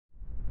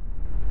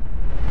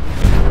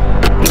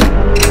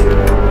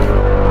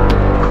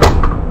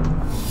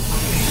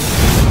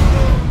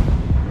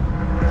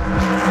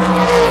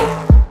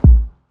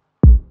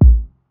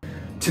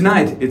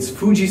Tonight it's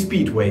Fuji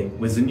Speedway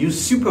with the new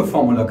Super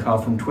Formula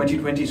car from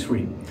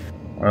 2023.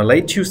 On a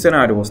late Tuesday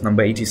night it was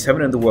number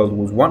 87 in the world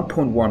with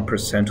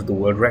 1.1% of the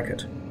world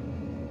record.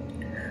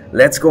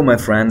 Let's go, my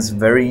friends.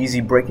 Very easy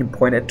braking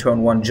point at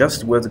turn 1,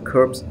 just where the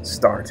curbs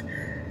start.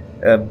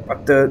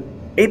 But the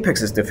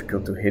apex is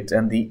difficult to hit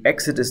and the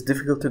exit is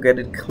difficult to get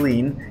it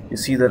clean. You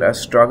see that I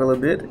struggle a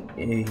bit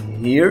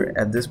here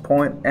at this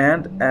point,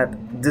 and at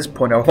this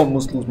point I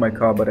almost lose my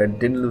car, but I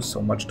didn't lose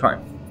so much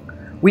time.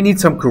 We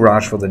need some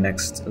courage for the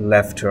next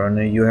left turn.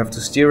 You have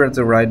to steer at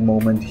the right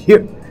moment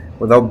here.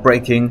 Without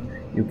braking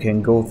you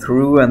can go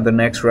through, and the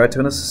next right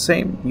turn is the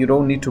same. You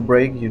don't need to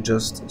brake, you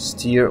just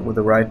steer with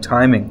the right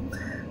timing.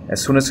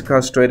 As soon as the car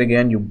is straight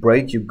again, you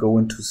brake, you go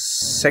into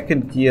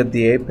second gear at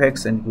the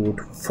apex and go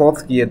to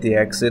fourth gear at the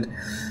exit.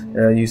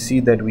 You see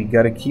that we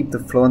gotta keep the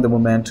flow and the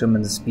momentum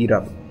and the speed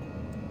up.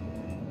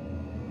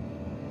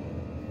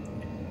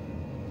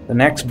 The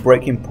next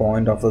braking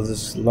point after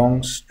this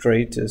long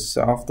straight is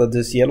after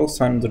this yellow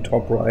sign on the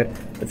top right.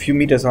 A few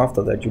meters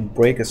after that, you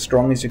brake as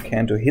strong as you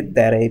can to hit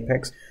that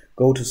apex,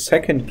 go to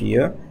second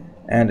gear,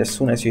 and as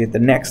soon as you hit the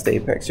next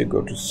apex, you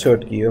go to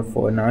third gear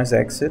for a nice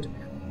exit.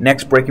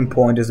 Next braking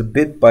point is a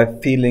bit by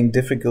feeling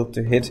difficult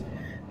to hit.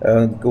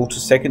 Go to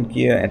second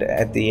gear and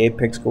at the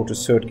apex go to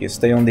third gear.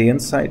 Stay on the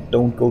inside,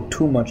 don't go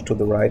too much to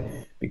the right,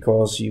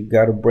 because you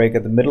gotta brake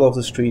at the middle of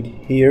the street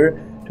here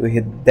to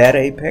hit that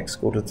apex.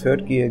 Go to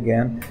third gear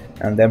again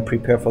and then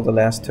prepare for the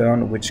last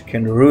turn, which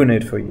can ruin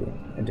it for you.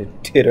 And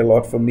it did a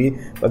lot for me,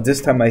 but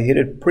this time I hit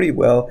it pretty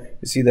well.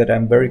 You see that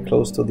I'm very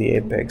close to the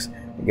apex.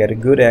 I get a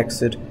good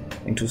exit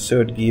into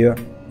third gear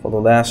for the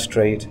last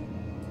straight,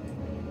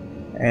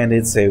 and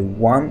it's a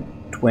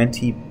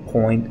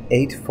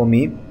 120.8 for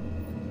me.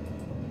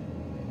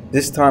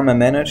 This time I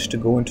managed to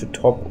go into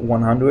top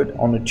 100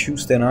 on a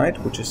Tuesday night,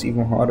 which is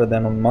even harder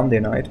than on Monday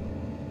night.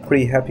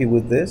 Pretty happy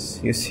with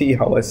this. You see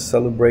how I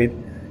celebrate.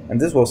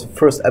 And this was the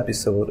first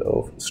episode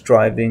of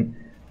striving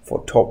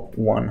for top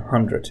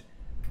 100.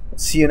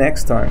 See you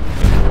next time.